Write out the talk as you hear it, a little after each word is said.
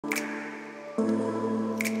What's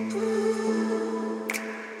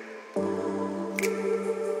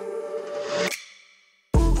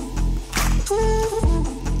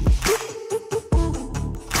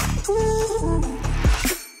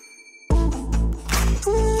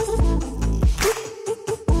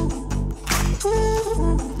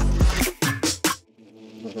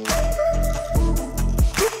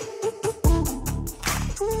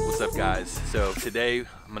up, guys? So today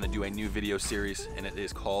I'm going to do a new video series, and it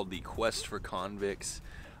is called The Quest for Convicts.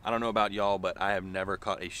 I don't know about y'all, but I have never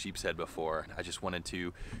caught a sheepshead before. I just wanted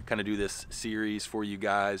to kind of do this series for you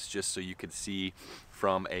guys just so you could see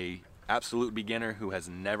from a absolute beginner who has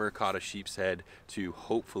never caught a sheepshead to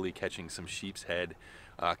hopefully catching some sheepshead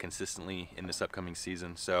consistently in this upcoming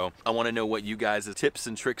season. So I want to know what you guys' tips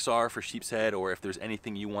and tricks are for sheepshead, or if there's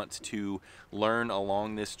anything you want to learn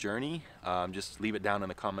along this journey. Just leave it down in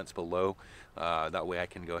the comments below. That way I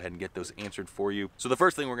can go ahead and get those answered for you. So the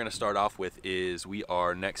first thing we're going to start off with is we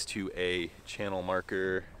are next to a channel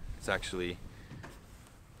marker. It's actually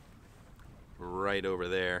right over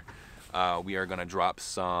there. We are going to drop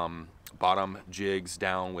some bottom jigs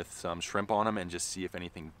down with some shrimp on them and just see if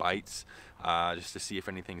anything bites, just to see if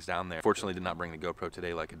anything's down there. Fortunately, did not bring the GoPro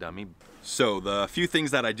today like a dummy. So the few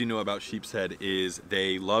things that I do know about sheepshead is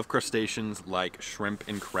they love crustaceans like shrimp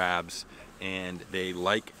and crabs, and they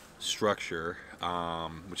like structure,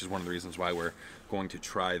 which is one of the reasons why we're going to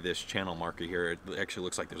try this channel marker here. It actually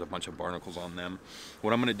looks like there's a bunch of barnacles on them.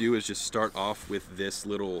 What I'm going to do is just start off with this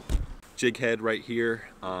little jig head right here.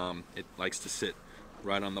 It likes to sit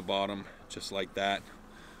right on the bottom, just like that.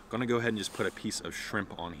 I'm gonna go ahead and just put a piece of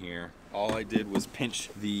shrimp on here. All I did was pinch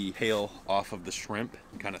the tail off of the shrimp,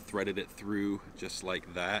 kind of threaded it through just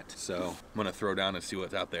like that. So I'm gonna throw down and see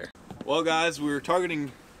what's out there. Well, guys, we were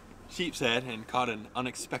targeting sheepshead and caught an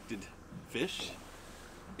unexpected fish.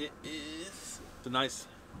 It is a nice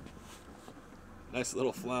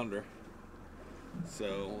little flounder.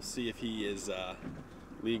 So we'll see if he is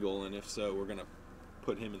legal, and if so, we're gonna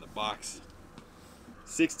put him in the box.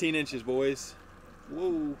 16 inches, boys.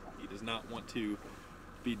 Whoa, he does not want to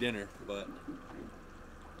be dinner, but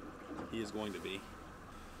he is going to be.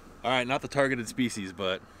 All right, not the targeted species,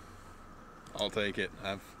 but I'll take it.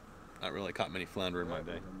 I've not really caught many flounder in my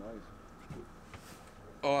day.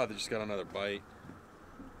 Oh, I just got another bite.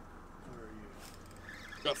 Where are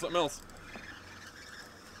you? Got something else.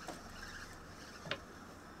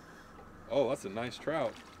 Oh, that's a nice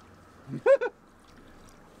trout.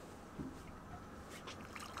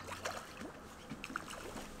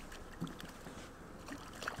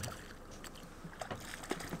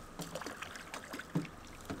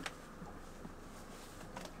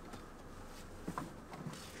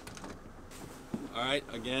 All right,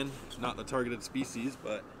 again, not the targeted species,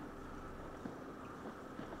 but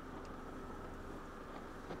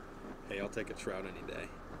hey, I'll take a trout any day.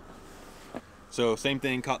 So same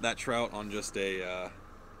thing, caught that trout on just a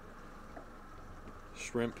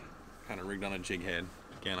shrimp, kind of rigged on a jig head.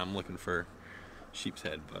 Again, I'm looking for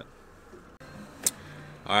sheepshead, but.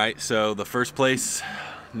 All right, so the first place,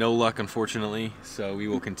 no luck, unfortunately. So we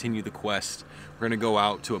will continue the quest. We're gonna go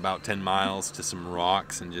out to about 10 miles to some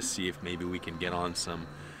rocks and just see if maybe we can get on some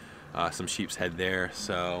sheepshead there.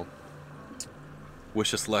 So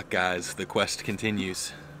wish us luck, guys. The quest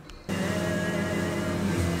continues.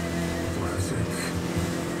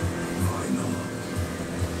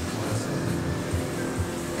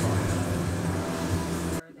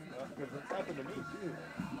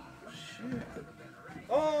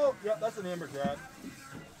 Oh, yeah, that's an Amberjack.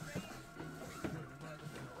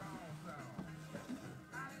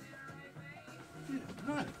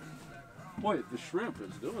 Boy, the shrimp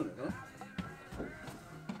is doing it, huh?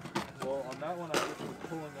 Well, on that one, I just was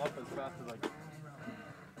pulling up as fast as I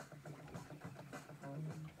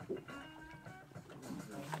could.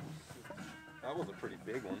 That was a pretty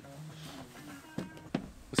big one.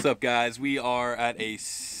 What's up, guys? We are at a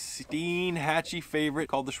Steinhatchee favorite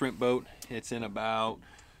called the Shrimp Boat. It's in about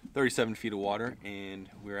 37 feet of water, and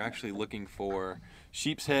we're actually looking for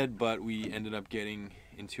sheepshead, but we ended up getting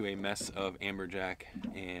into a mess of amberjack,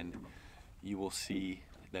 and you will see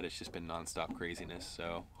that it's just been nonstop craziness.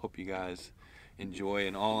 So hope you guys enjoy,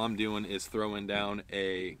 and all I'm doing is throwing down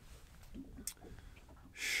a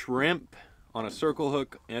shrimp on a circle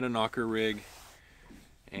hook and a knocker rig,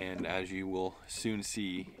 and as you will soon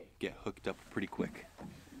see, get hooked up pretty quick.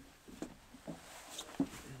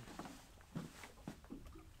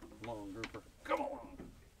 Come on, grouper. Come on.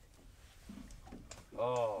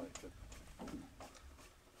 Oh, it's a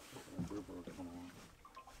grouper. Come on.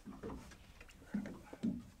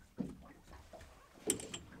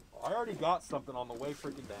 I already got something on the way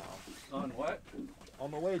freaking down. On what?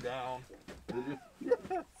 On the way down. Did you?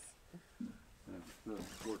 Yes. That's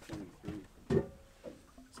 423.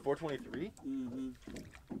 It's 423? Mm-hmm.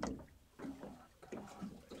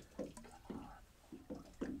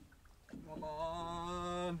 Come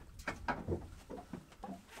on.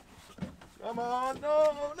 Come on.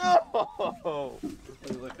 No, no.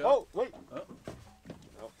 Oh, wait. Oh.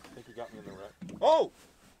 No, I think he got me in the wreck. Oh,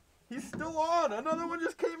 he's still on. Another one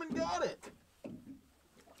just came and got it.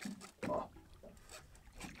 Oh.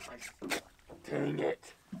 Dang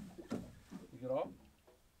it. You get off?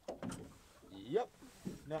 Yep.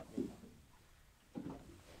 Not me.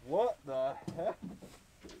 What the heck?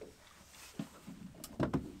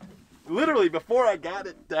 Literally, before I got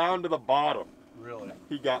it down to the bottom, Really?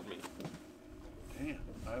 he got me. Damn,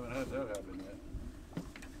 I haven't had that happen yet.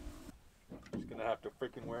 Just gonna have to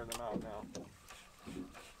freaking wear them out now.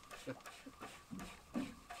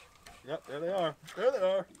 Yep, there they are. There they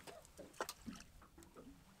are.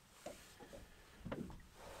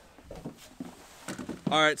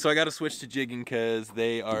 All right, so I got to switch to jigging because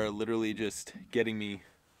they are literally just getting me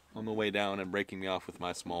on the way down and breaking me off with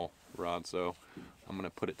my small rod. So I'm gonna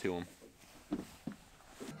put it to them.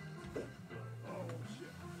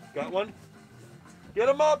 Got one? Get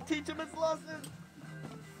him up. Teach him his lesson.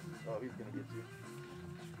 Oh, he's gonna get you.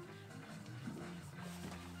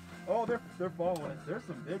 Oh, they're following it. There's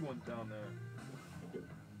some big ones down there.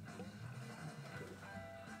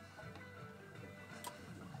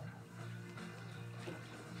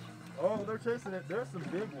 Oh, they're chasing it. There's some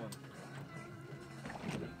big ones.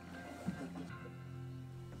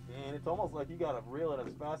 Man, it's almost like you gotta reel it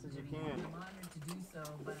as fast as you can. I'm honored to do so,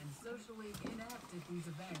 but I'm socially inept at these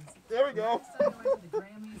events. There we go. Last time I went to the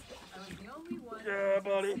Grammys, I was the only one Yeah, in a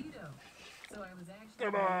buddy. tuxedo. So I was actually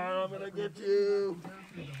Come on, I'm gonna get you.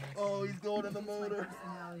 Oh, he's going in the motor. motor.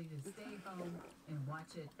 Personality to stay home and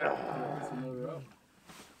watch it. Another up.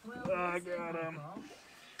 Well, I listen, got him. Uncle,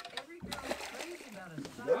 every girl's crazy about a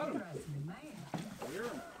Got shot him. dress, man. Hear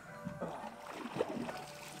 'em.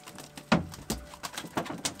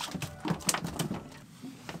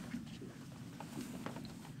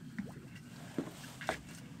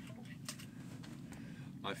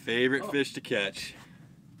 My favorite fish to catch.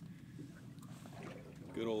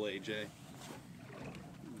 Good old AJ.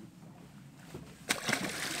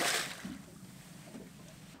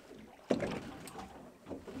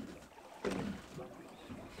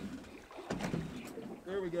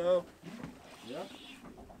 There we go. Yeah?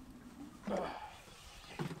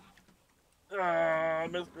 Ah,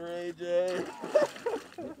 Mr. AJ.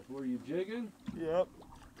 Were you jigging? Yep.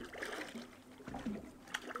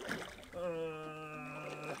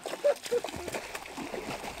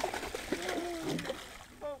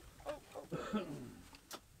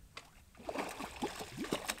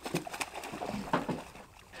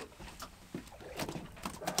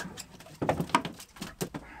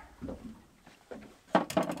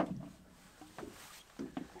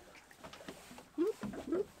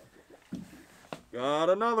 Got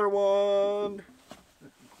another one.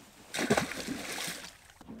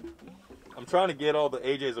 I'm trying to get all the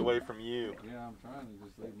AJs away from you. Yeah, I'm trying to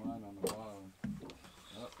just leave mine on the bottom.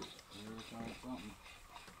 Oh, here we found something.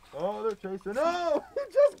 Oh, they're chasing. Oh, he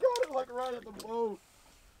just got it like right at the boat.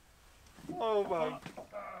 Oh my.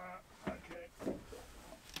 Okay.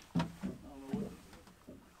 I don't know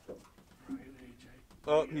what. Right, AJ.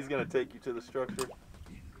 Oh, he's gonna take you to the structure.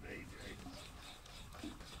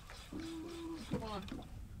 Come on.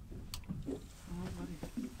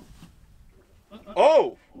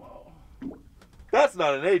 Oh, Whoa. that's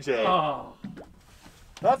not an AJ. Oh,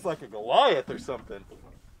 That's like a Goliath or something.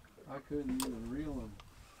 I couldn't even reel him.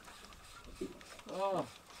 Oh.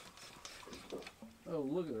 Oh,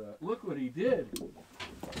 look at that. Look what he did.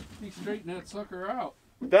 He straightened that sucker out.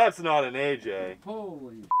 That's not an AJ.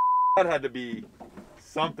 Holy That had to be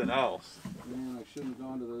something else. man, I shouldn't have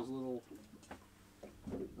gone to those little.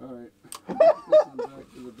 Alright. This one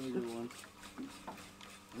back to the bigger one.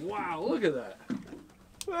 Wow, look at that.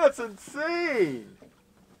 That's insane.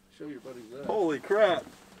 Show your buddies that. Holy crap.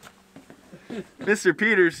 Mr.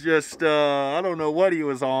 Peters just, I don't know what he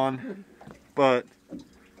was on, but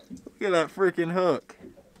look at that freaking hook.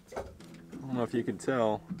 I don't know if you can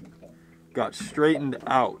tell. Got straightened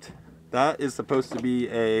out. That is supposed to be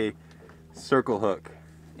a circle hook,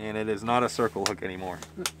 and it is not a circle hook anymore.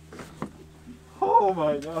 Oh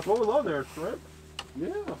my gosh, what was on there, shrimp?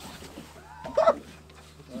 Yeah.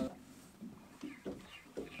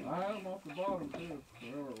 I had them off the bottom too,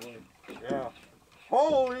 wherever it was. Yeah.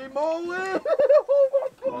 Holy moly! Oh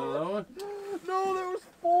my god! Another one? No, there was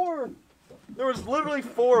 4. There was literally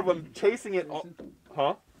 4 of them chasing it.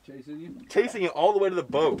 Huh? Chasing you? Chasing it all the way to the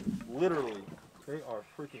boat. Literally. They are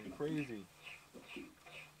freaking crazy.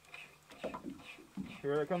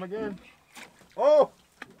 Here they come again. Oh!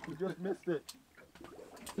 We just missed it.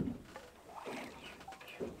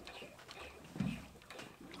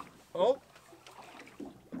 Oh!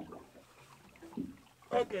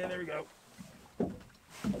 Okay, there we go. I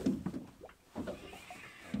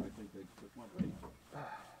think they took my bait.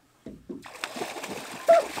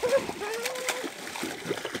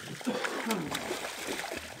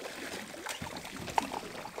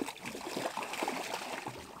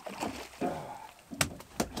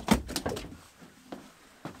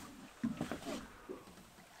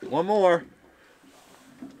 One more.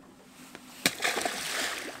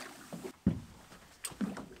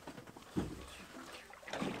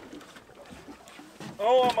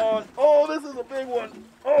 Oh, I'm on. Oh, this is a big one.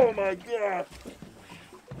 Oh my gosh.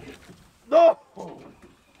 No!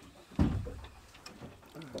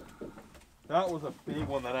 That was a big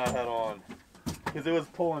one that I had on. Because it was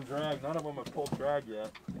pull and drag. None of them have pulled drag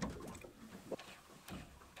yet.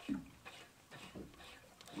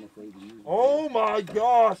 I'm afraid to use it. Oh my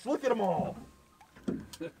gosh, look at them all.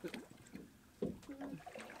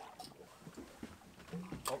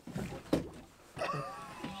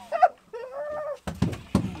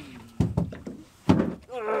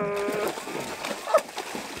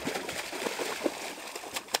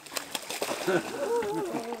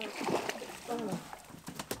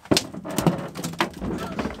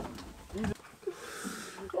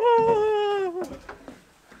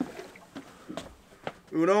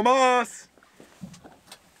 Uno más.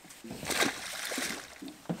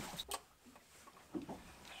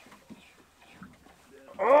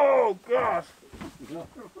 Oh gosh.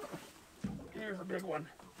 Here's a big one.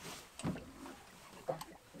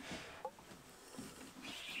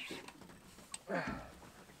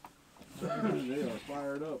 They are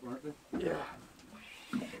fired up, aren't they? Yeah.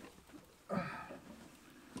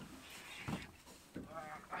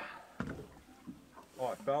 Oh,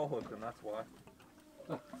 I foul hooked them, that's why.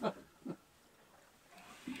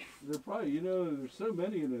 They're probably, you know, there's so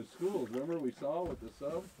many in those schools. Remember we saw with the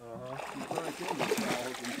sub? Uh-huh. You probably can get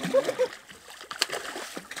fouls and something else.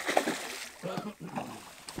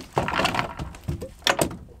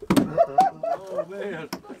 Oh man.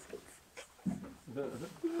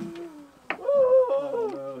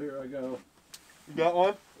 Oh no, here I go. You got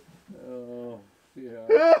one? Oh, yeah.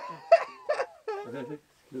 It's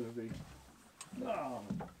gonna be. Oh.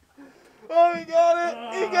 Oh, he got it!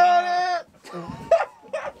 He got it!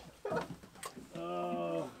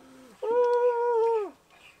 Oh.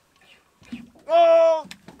 Oh,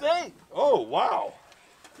 dang! Oh, wow!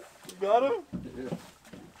 You got him? Yeah.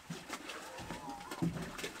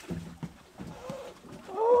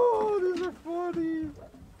 Oh, these are funny!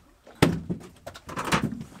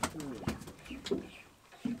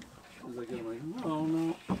 As I get my, oh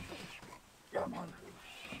no. Got one.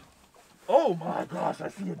 Oh my gosh, I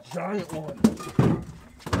see a giant one.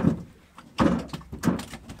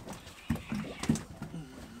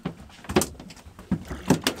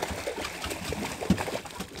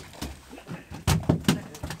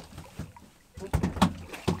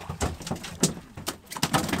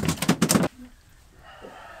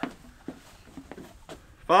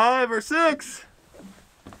 Five or six.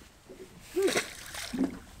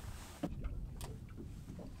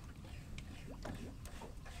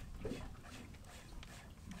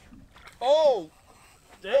 Oh,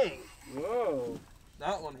 dang. Whoa.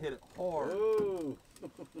 That one hit it hard. Whoa.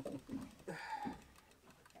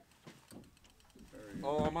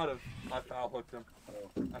 Oh, I foul hooked him. Oh.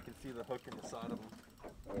 I can see the hook in the side of him.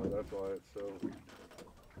 Oh, that's why it's so.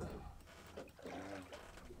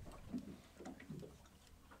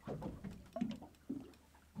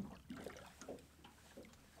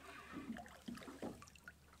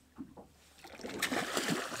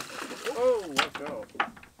 Oh, watch out.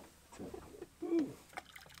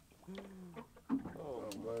 Oh,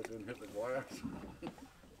 I'm glad it didn't hit the glass.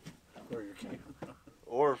 Or your camera.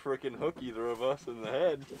 Or frickin' hook either of us in the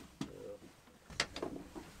head. Yeah.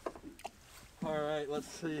 Alright, let's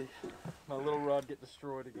see. My little rod get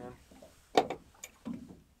destroyed again.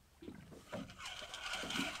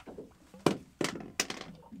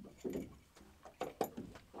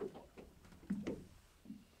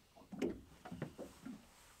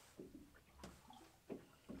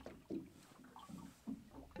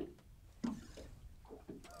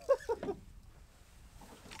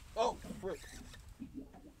 Oh, frick.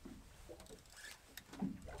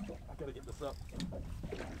 I gotta get this up.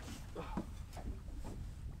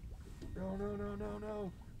 No, no, no, no,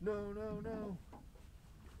 no. No, no, no.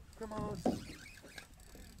 Come on.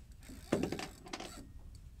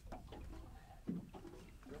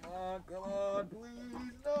 Come come on,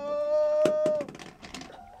 please, no!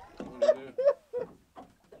 What do you do?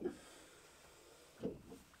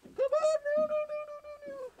 Come on,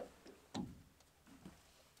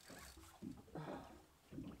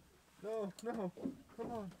 no. No,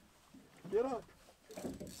 come on. Get up.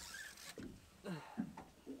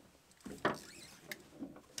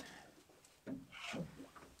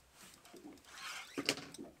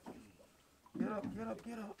 Get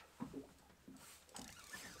up.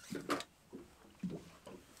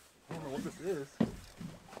 I don't know what this is. Huh?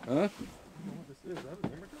 I don't know what this is. Is that an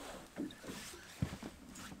amberjack?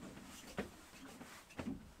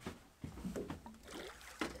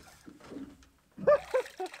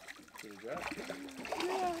 There you go.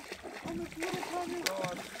 Yeah, on this little tiny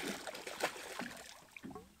rod.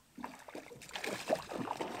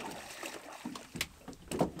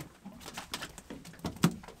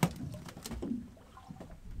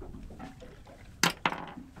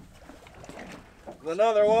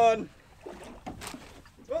 Another one.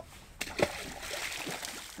 Oh.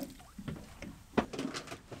 I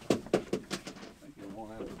think it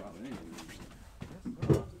won't have about anything.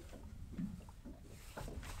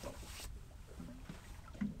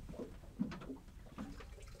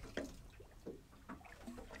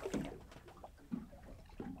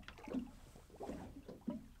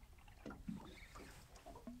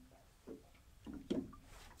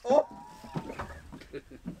 Oh.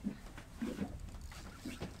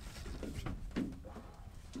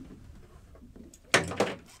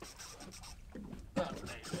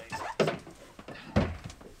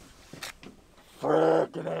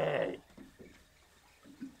 Frickin' A.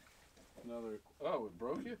 Another. Oh, it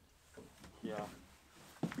broke you? Yeah.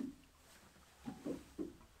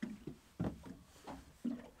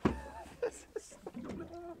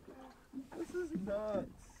 This is nuts.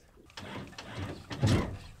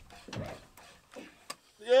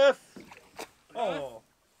 Yes. Oh.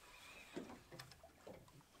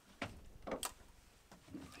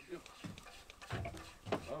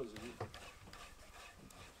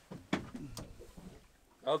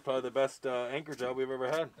 That was probably the best anchor job we've ever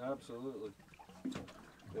had. Absolutely.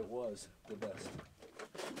 It was the best.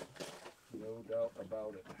 No doubt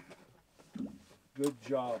about it. Good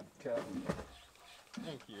job, Captain.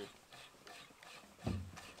 Thank you.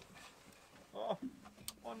 Oh,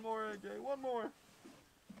 one more, AJ, one more.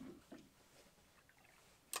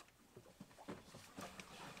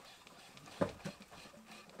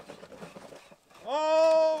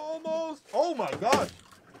 Oh, almost. Oh my gosh.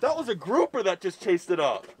 That was a grouper that just chased it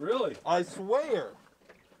up. Really? I swear.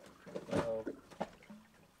 Uh-oh.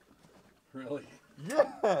 Really?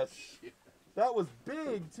 Yes. That was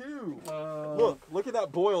big too. Look at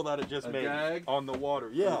that boil that it just A made gag? on the water.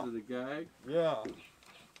 Yeah. Is it a gag? Yeah. Oh,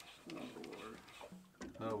 Lord.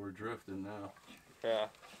 Oh, we're drifting now. Yeah.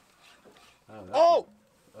 Oh! Oh!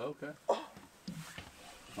 Okay. Oh!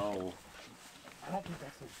 Oh. I don't think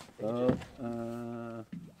that's a Oh,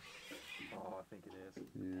 Oh, I think it is.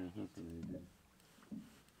 yeah, that's an AJ.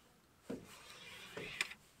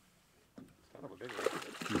 It's kind of a big one.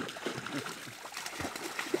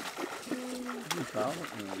 You found it?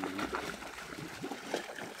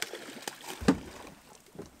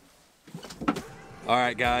 All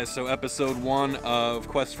right, guys, so episode 1 of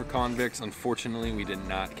Quest for Convicts. Unfortunately, we did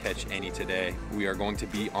not catch any today. We are going to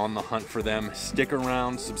be on the hunt for them. Stick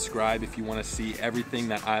around, subscribe if you want to see everything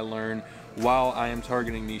that I learn while I am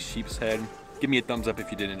targeting these sheepshead. Give me a thumbs up if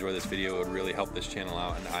you did enjoy this video. It would really help this channel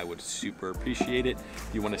out, and I would super appreciate it.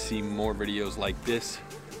 If you want to see more videos like this,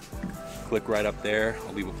 click right up there.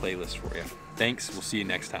 I'll leave a playlist for you. Thanks. We'll see you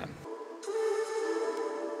next time.